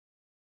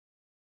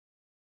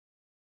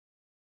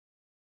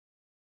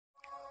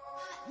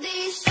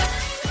these.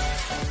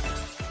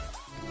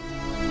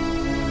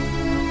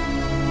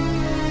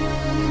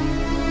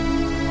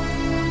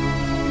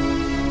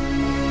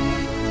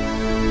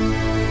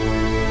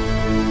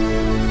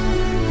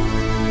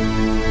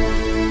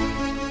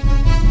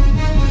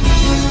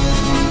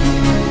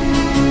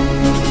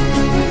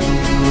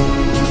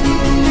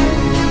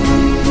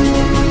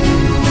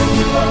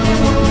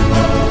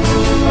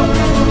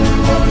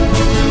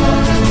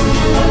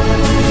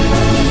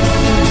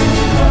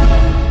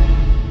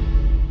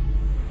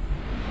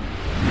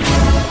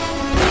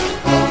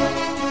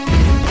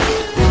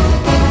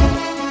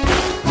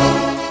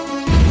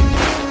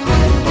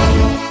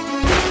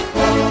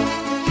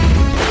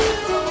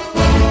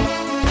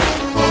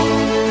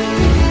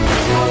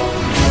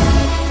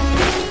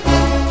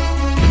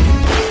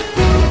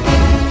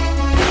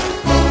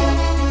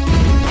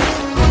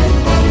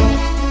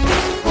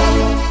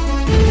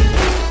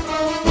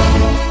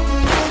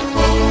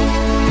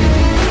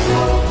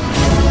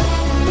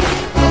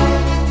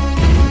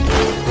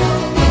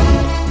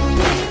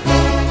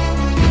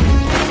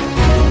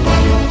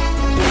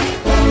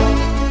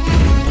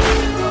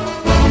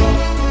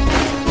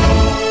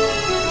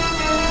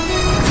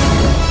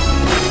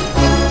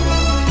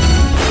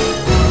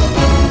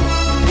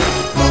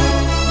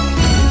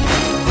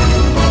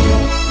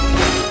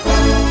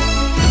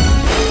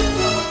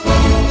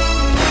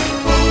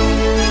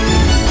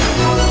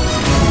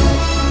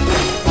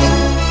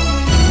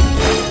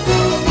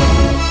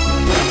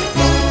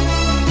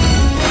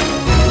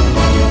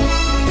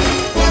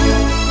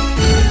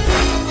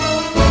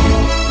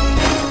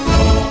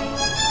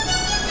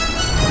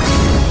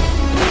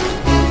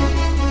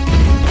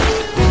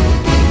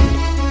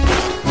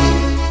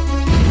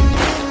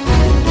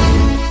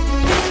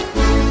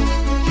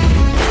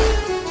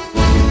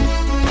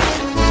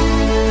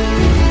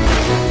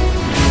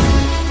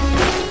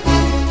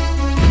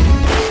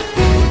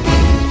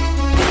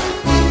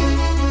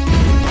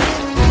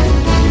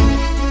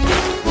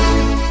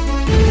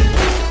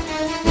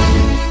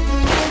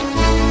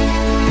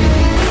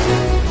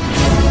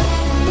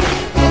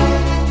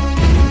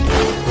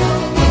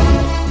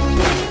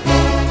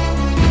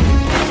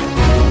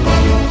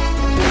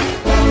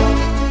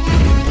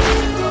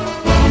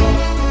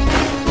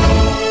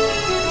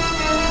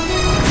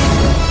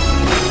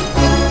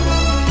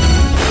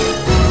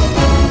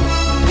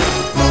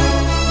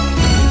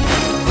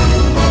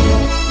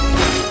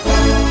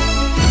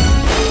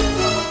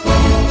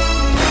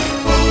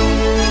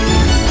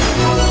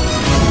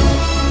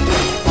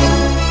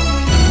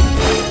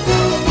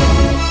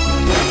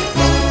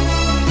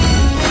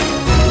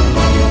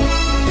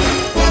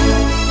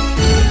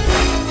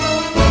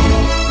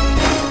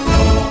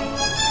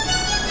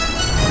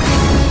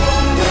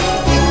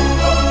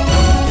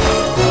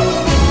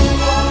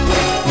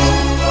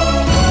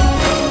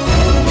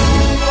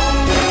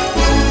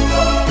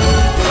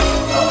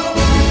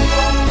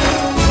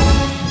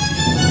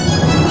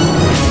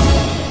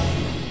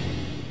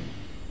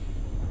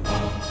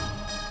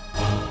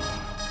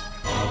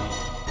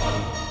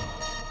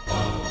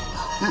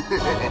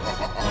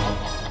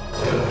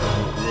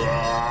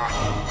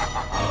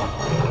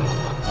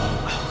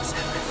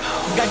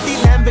 ਗੱਡੀ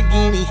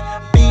Lamborghini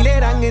ਪੀਲੇ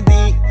ਰੰਗ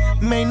ਦੀ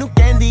ਮੈਨੂੰ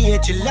ਕਹਿੰਦੀ ਏ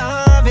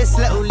ਚਲਾਵੇ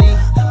ਸਲੋਲੀ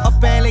ਉਹ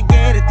ਪਹਿਲੇ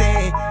ਗੇਅਰ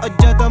ਤੇ ਉਹ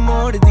ਜਦੋਂ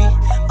ਮੋੜਦੀ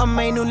ਉਹ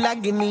ਮੈਨੂੰ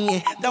ਲੱਗਨੀ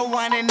ਏ the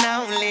one and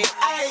only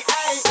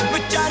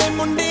ਵਿਚਾਰੇ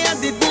ਮੁੰਡਿਆਂ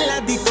ਦੇ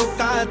ਦਿਲਾਂ ਦੀ ਤੂੰ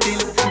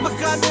ਕਾਤਿਲ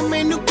ਮਖਾ ਦੇ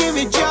ਮੈਨੂੰ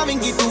ਕਿਵੇਂ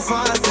ਜਾਵੇਂਗੀ ਤੂੰ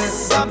ਫਾਸਟ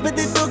ਰੱਬ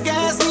ਦੇ ਤੋਂ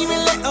ਗੈਸ ਨਹੀਂ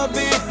ਮਿਲੇ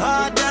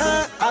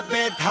a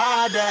bit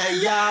harder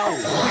yo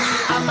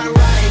I'm a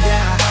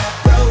rider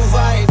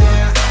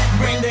provider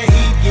bring the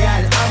heat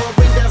girl I will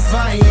bring the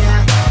fire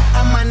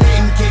and my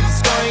name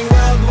keeps going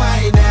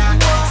worldwide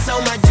so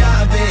my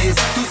job is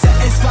to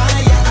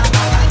satisfy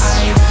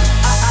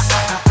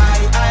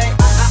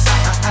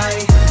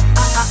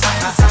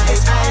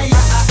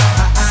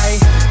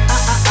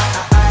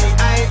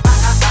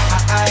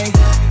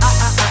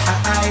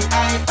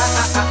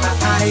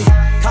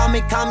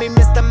Call me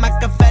Mr.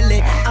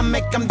 Machiavelli I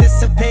make them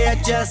disappear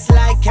just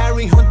like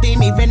Harry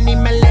Houdini Veni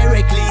me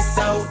lyrically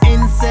so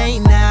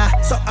insane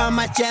so I'm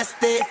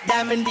majestic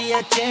diamond the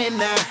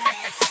agenda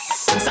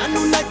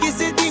Sanu na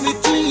kisi di vi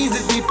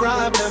cheese di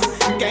problem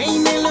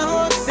Kahin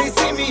log they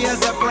see me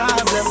as a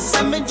problem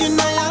Samajh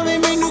na aave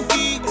mainu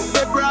ki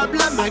the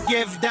problem I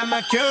give them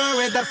a cure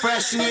with a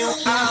fresh new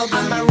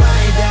album I'm a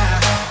rider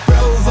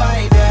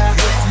provider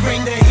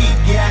bring the heat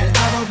girl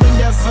I will bring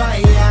the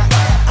fire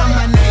and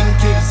my name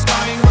keeps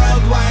going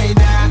worldwide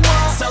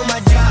so my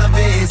job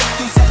is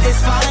to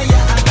satisfy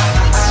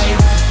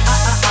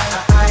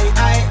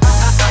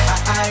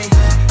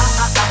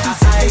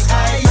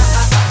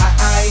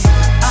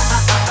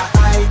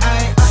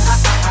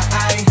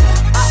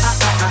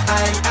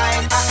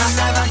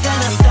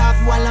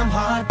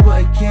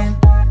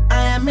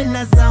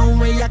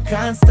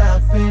can't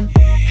stop it.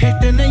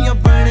 Hitting in your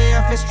body,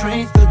 I feel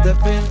straight to the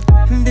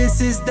pin. This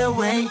is the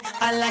way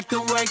I like to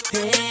work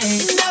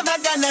things. Never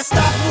gonna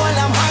stop while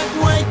I'm hard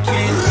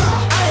working.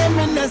 I am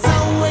in the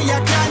zone where you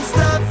can't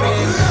stop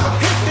it.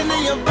 Hitting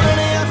in your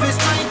body, I feel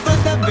straight to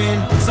the pin.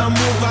 So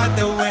move on.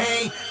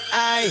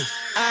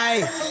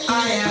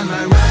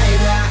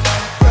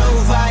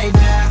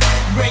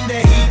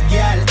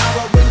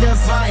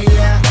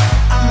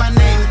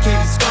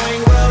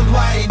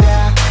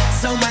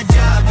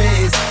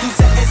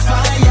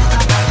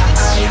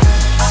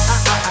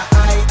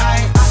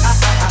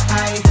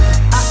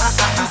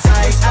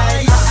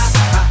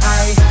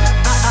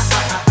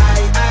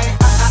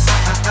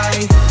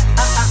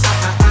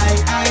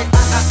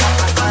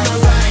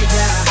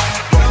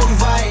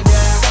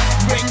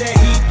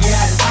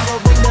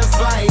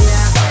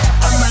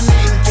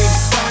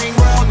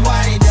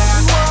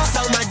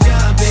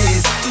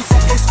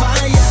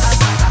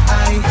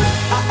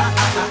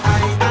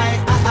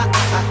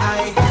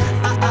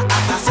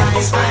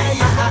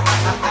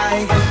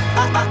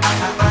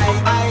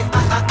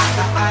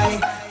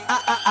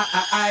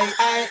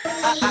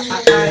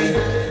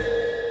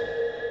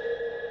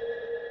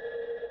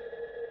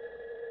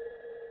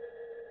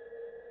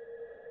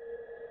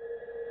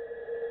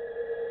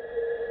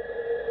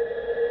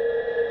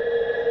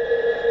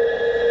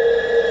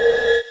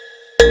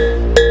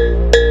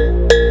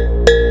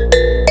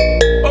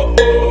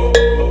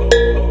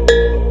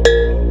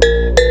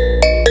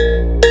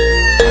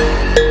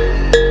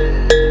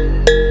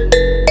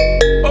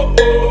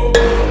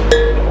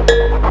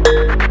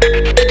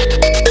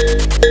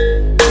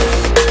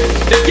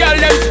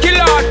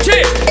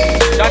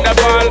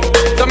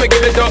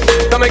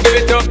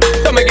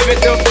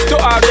 it to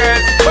our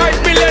girls.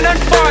 5 million and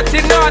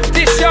 40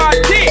 naughty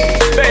shorty.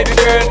 Baby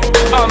girl,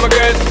 all my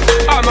girls,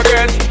 all my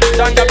girls.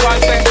 Thunder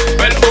passing.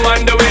 Well,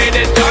 woman, the way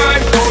the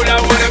time cold, I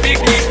wanna be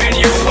keeping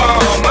you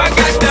warm. I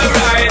got the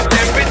right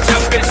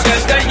temperature to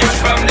shelter you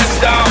from the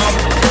storm.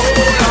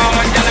 Hold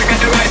on, girl, I got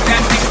the right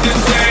tactics to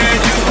turn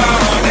you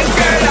on. And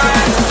girl,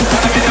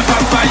 I'm in a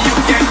papa, you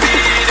can be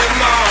the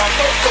mom.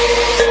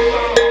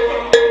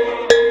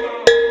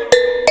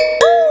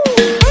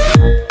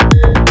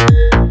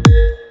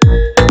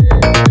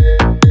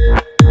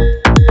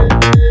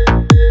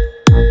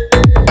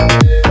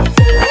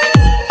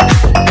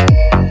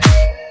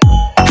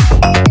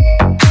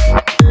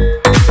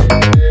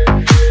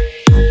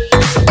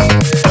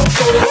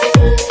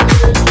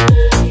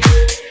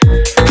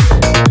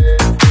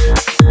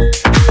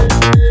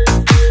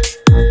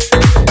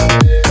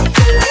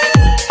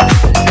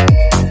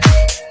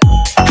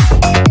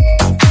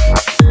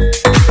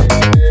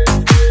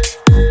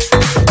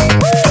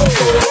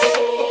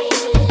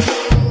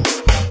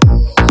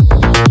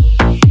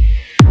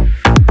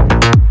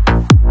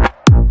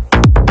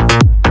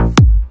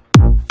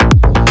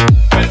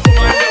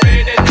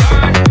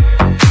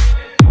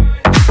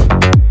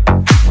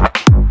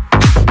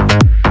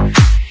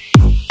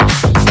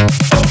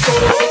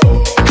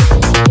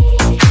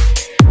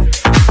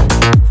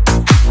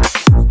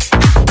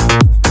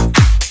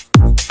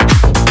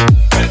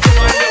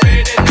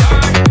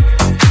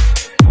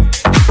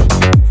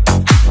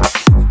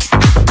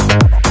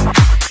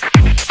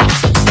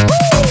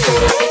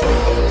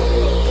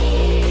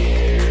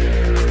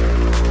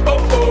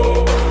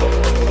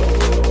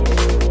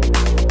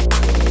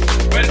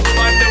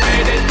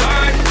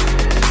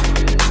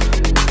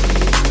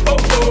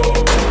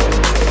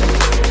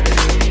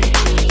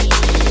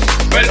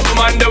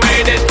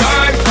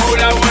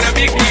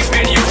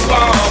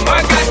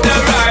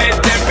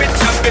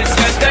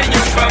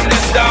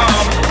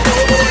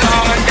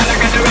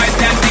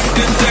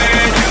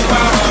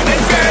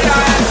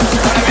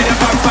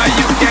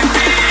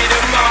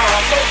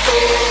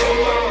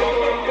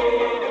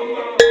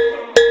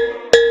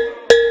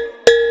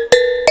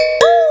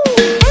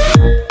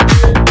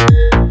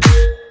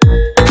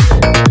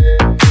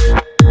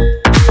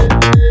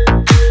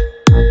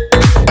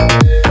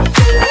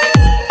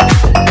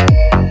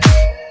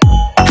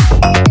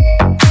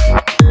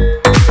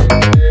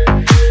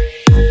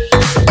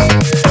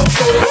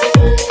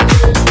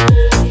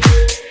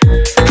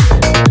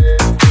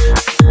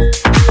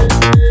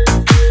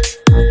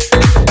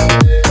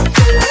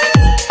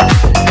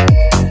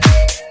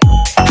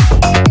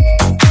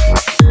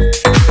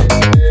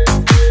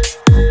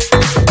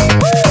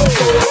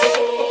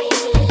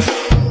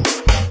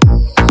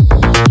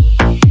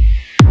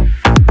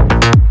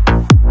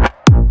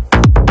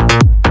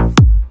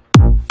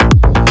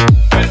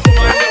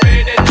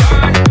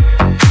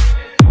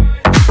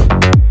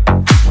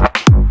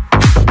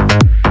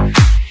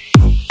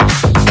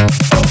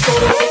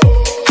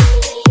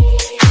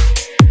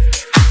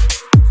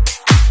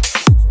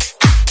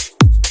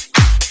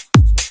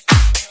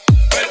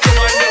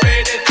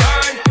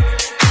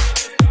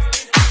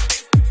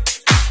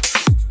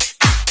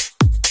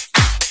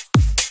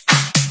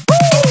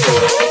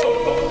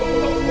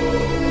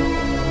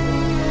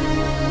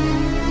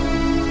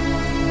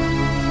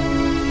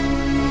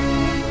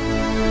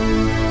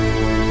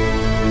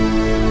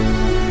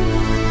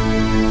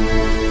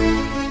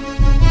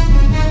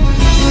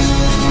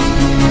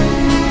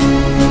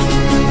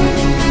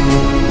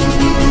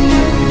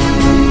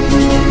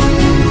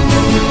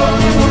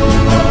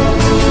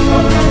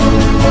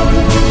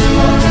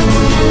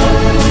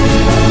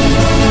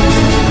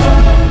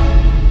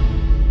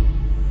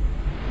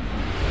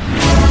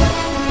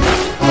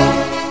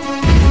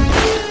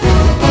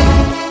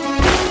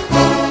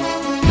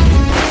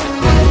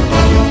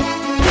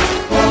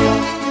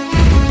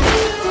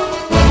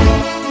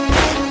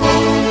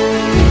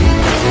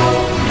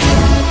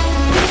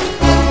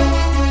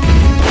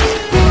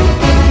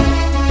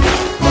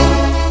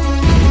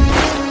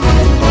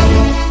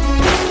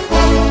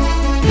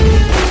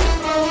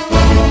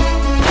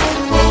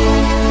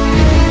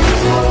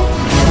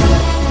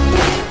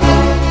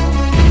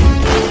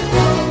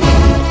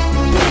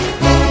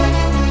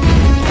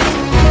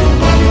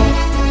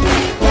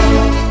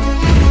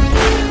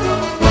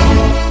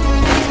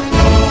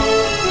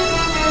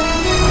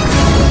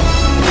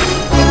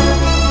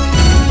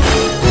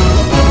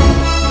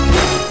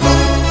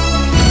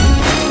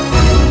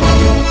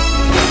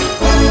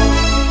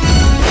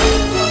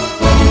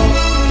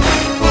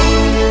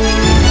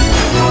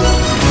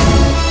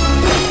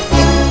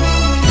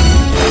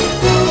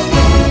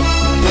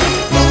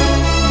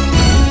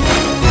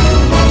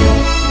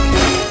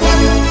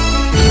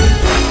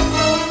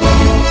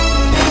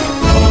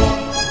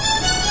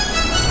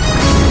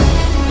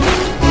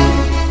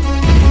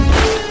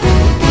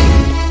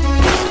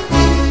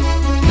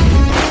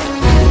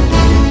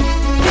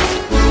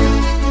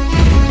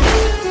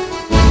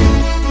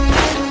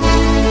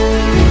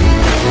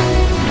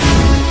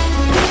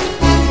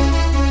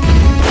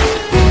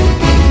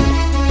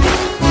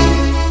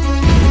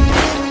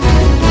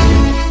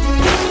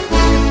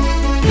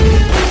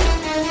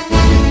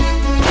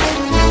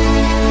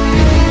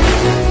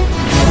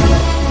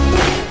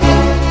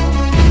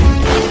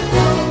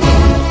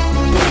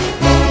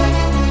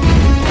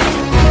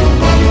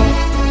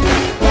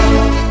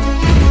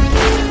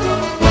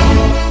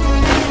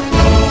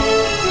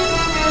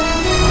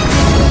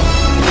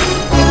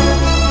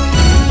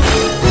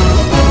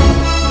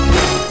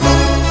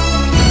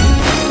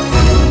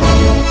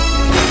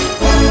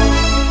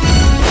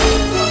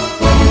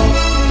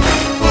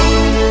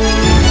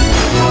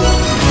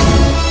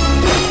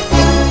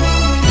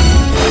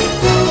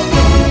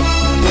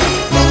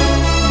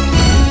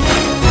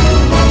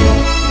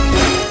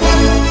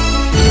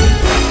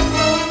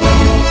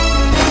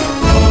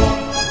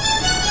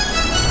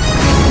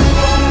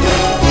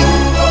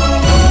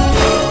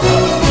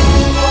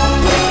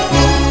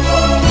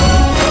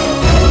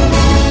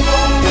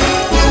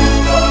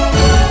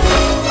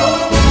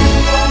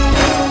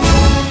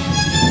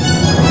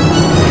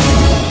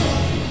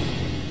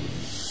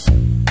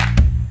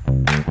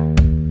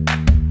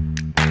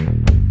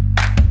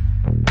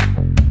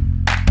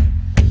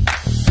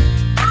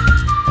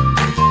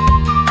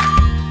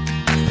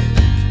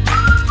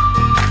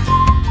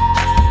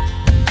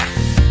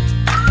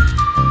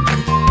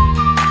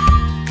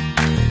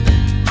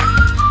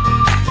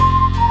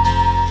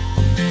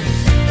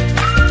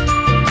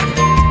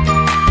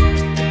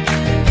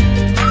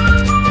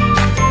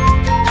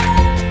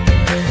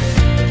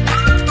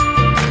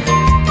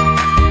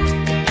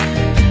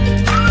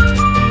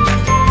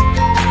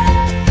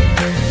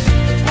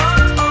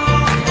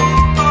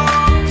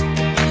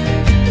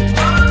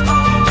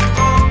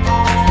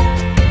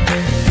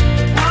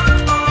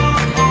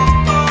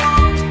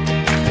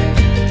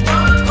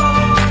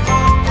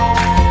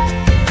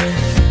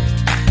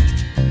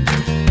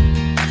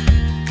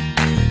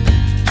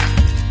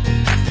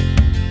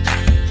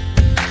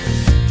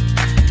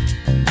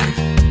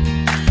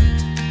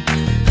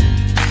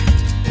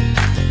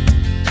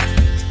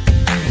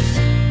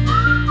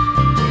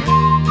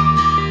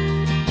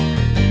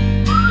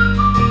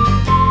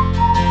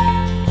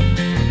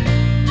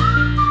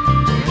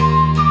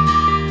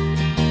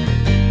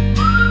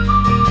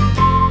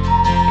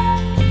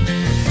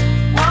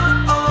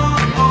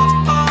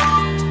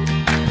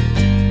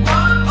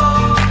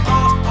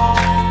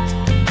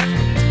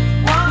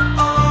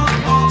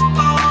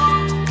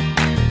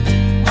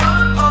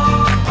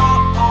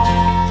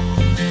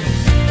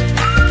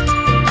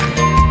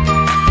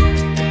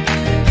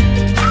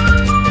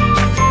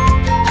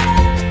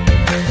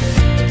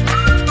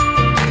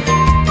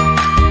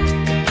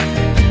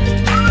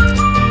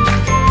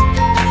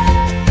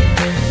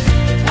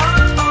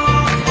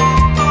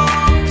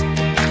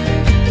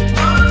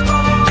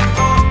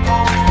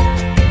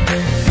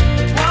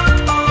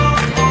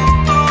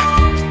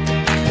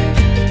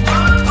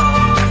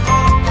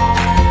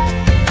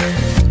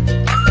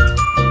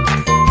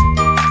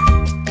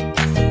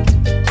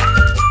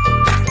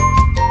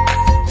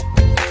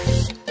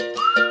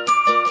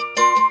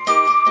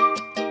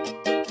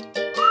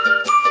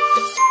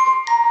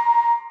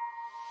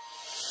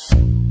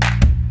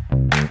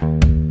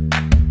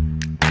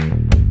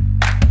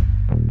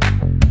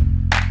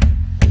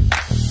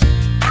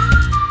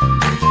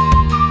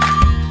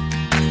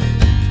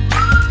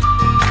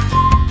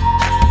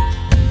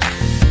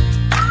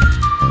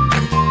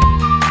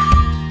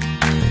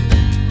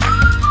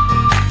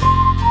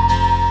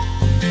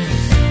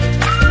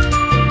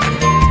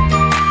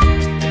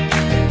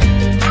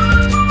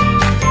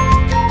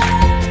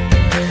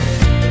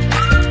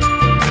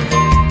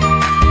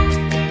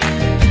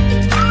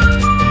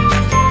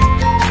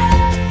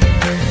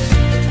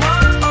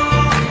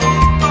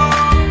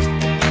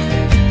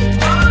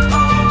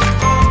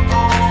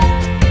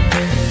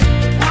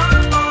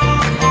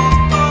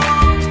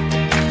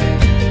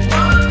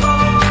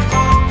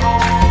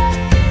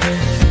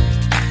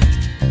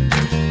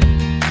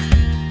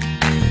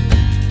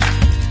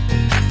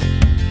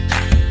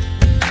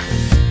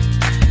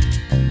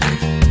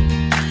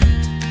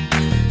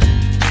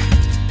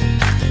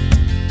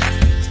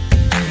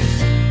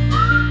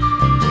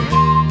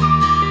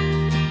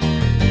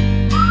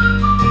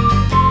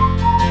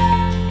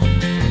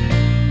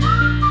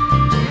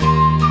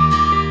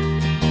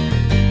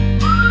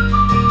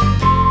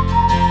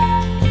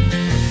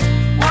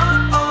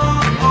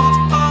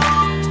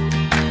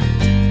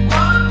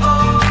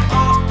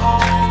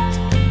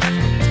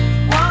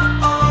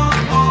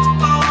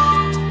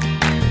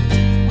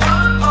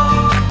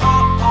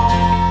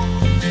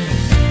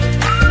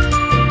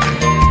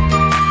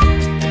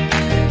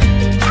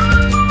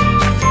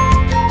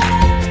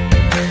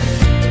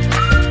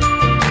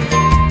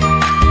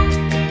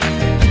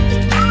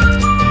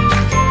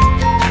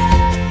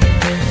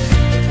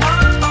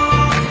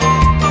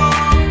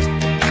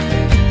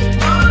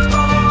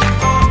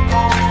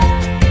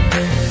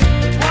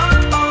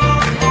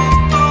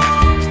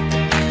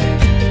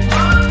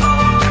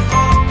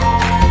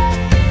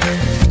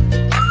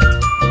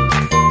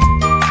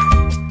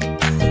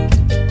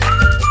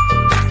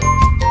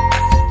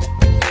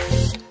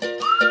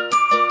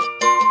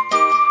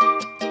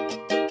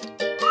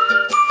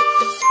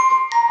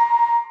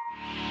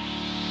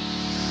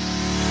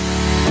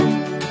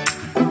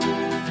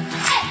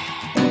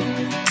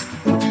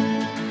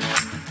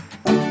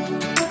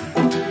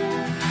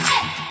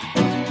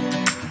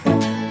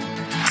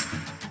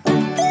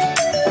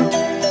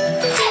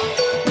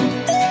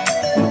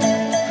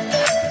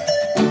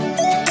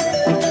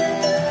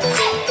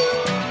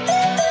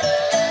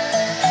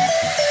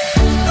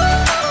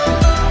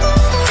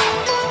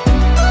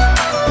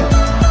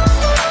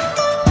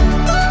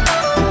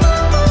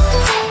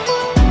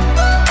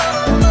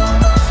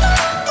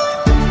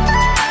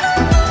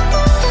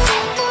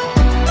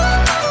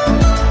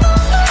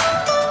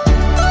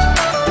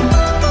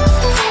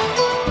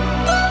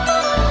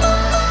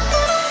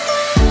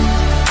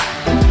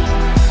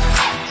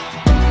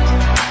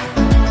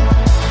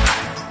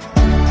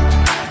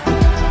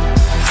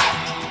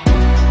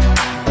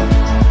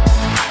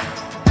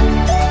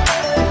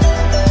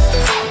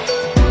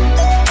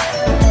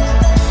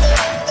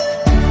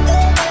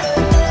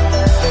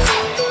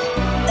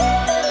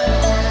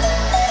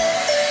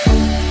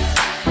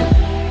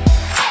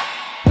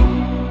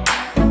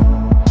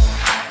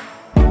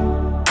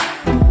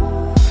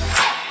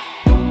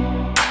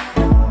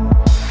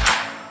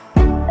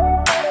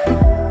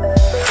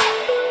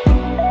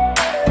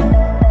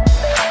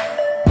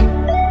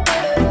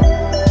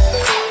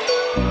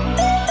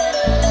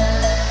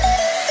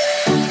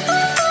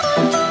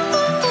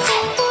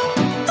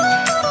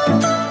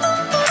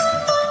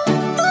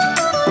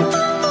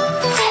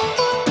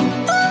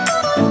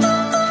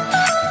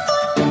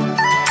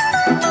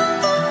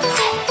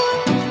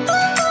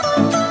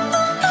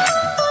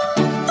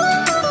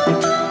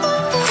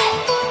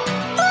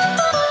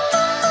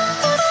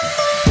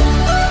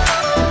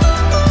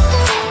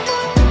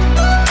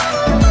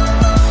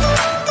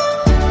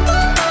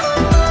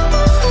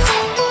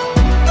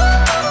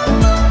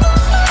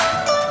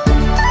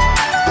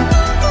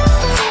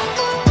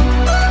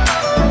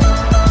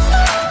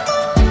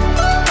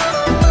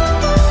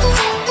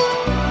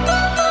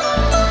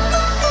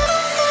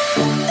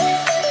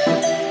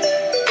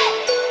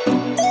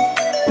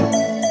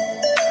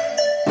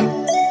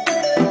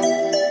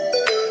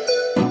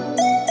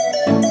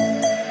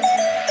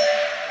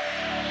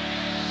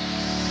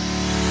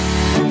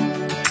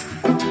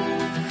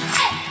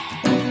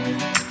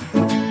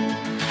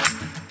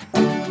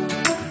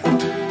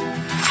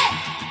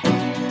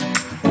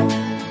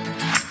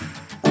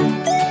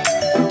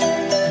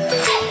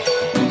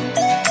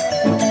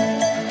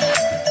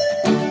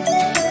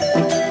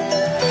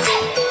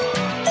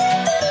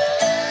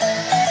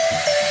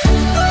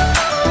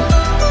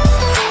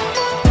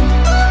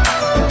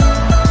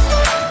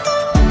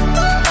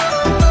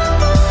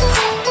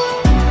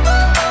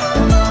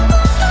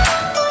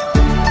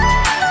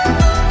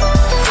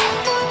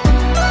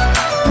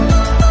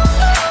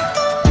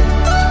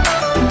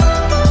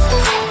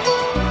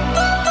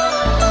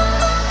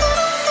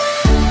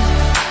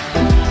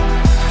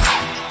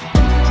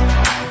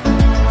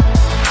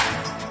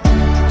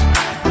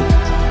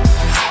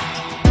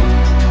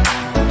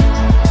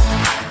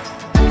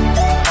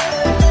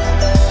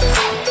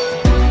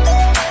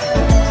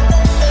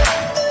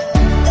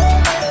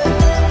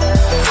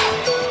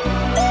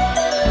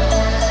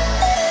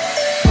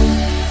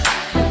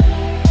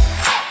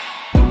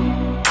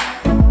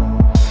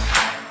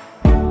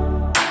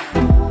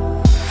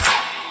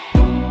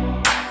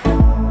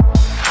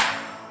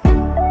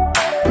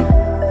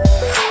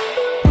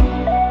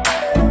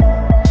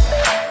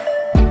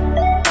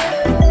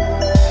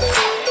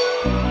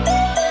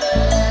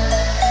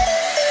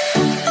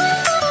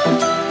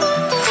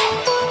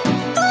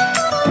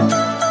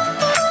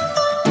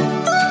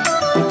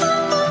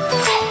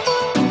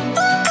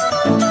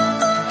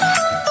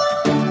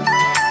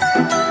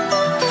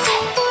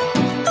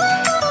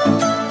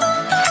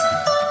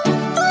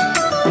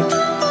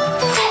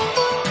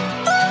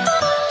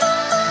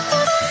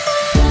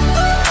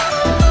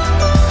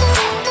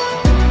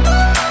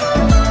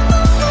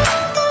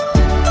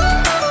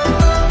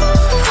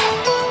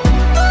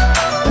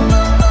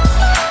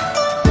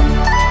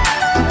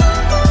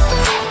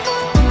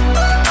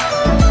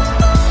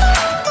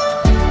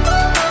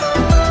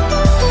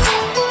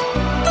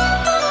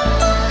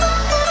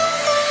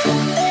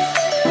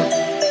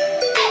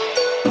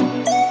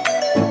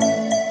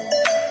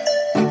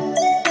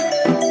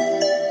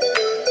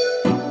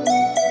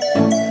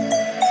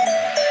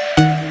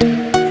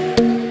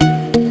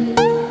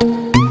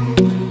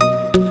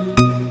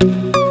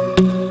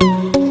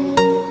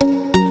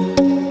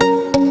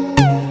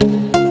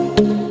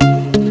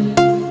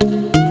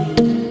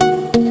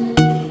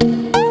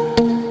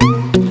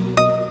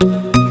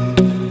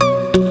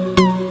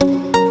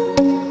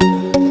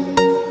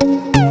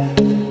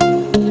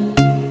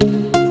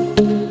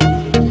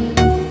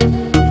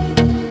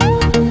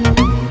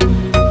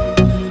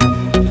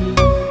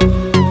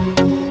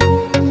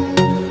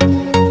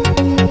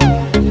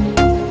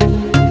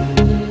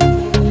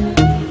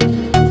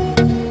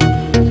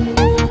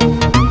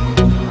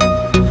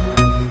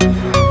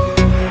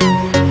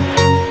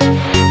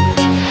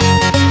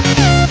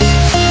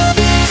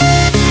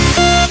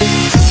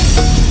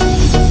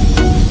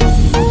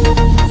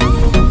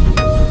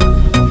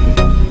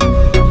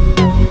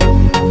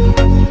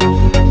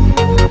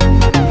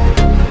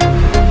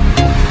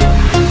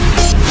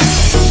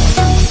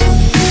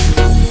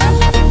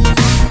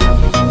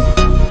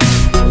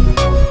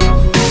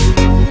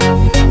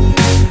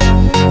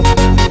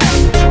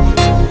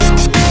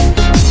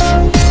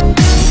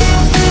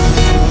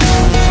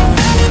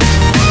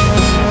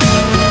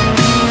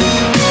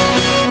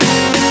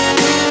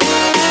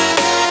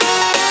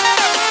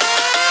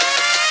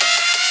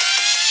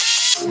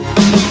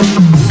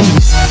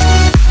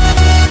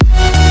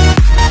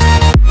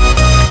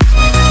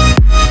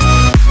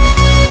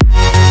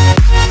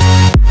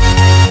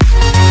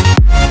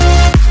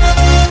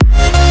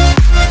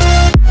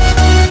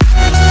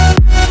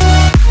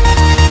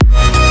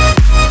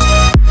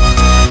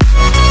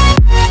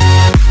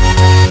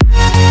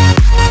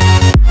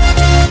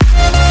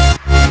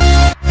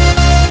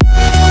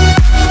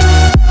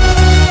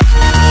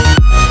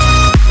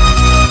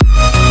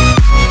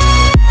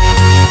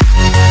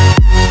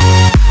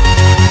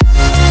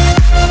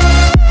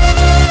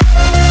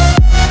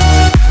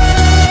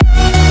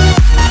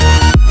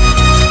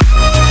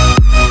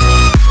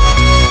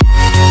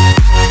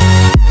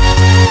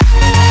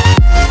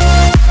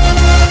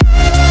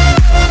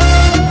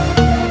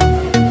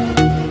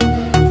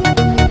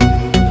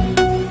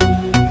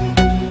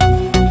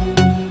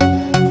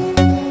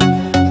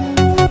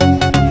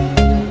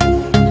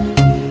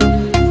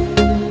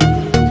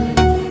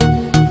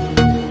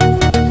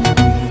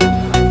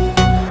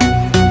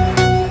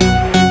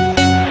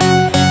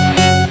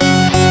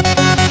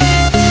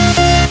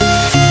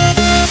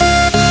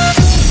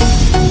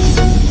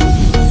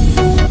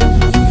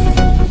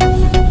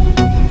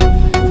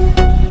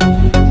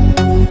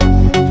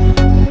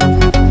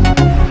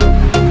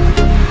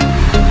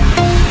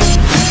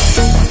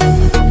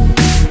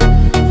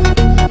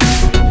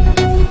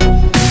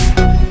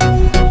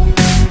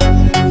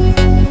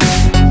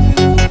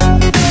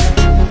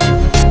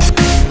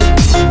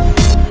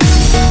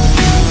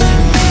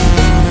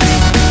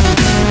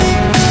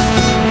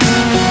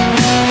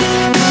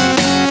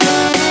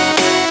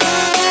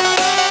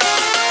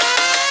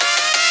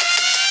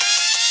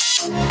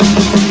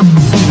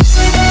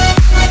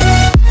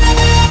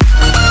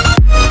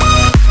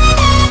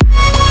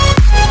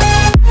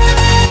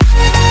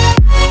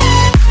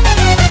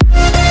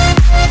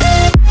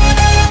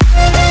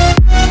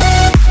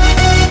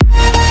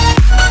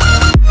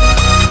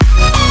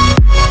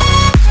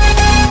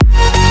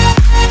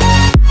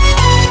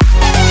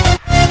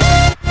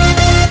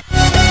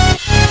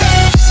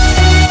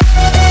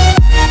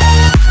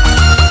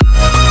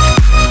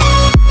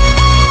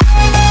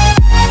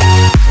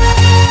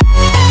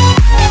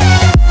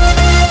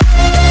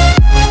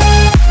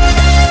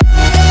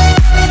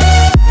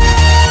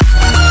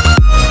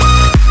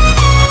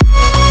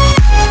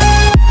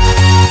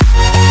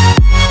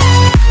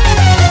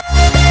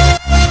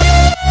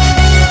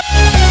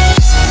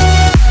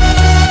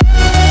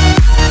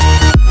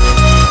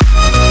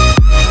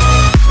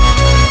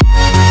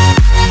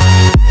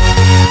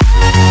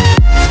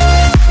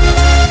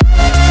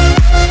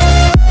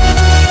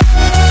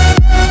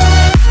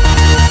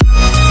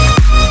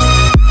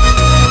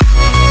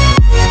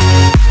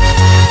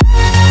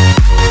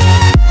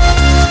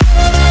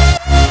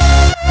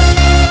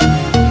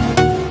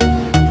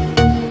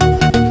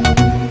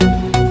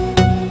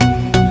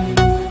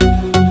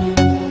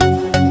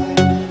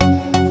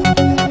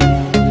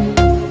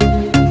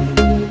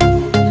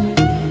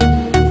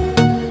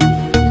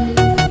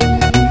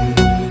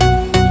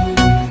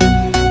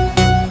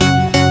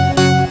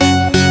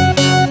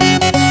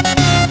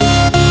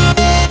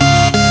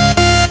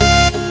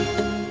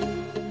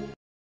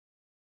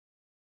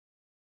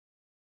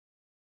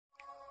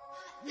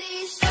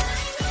 these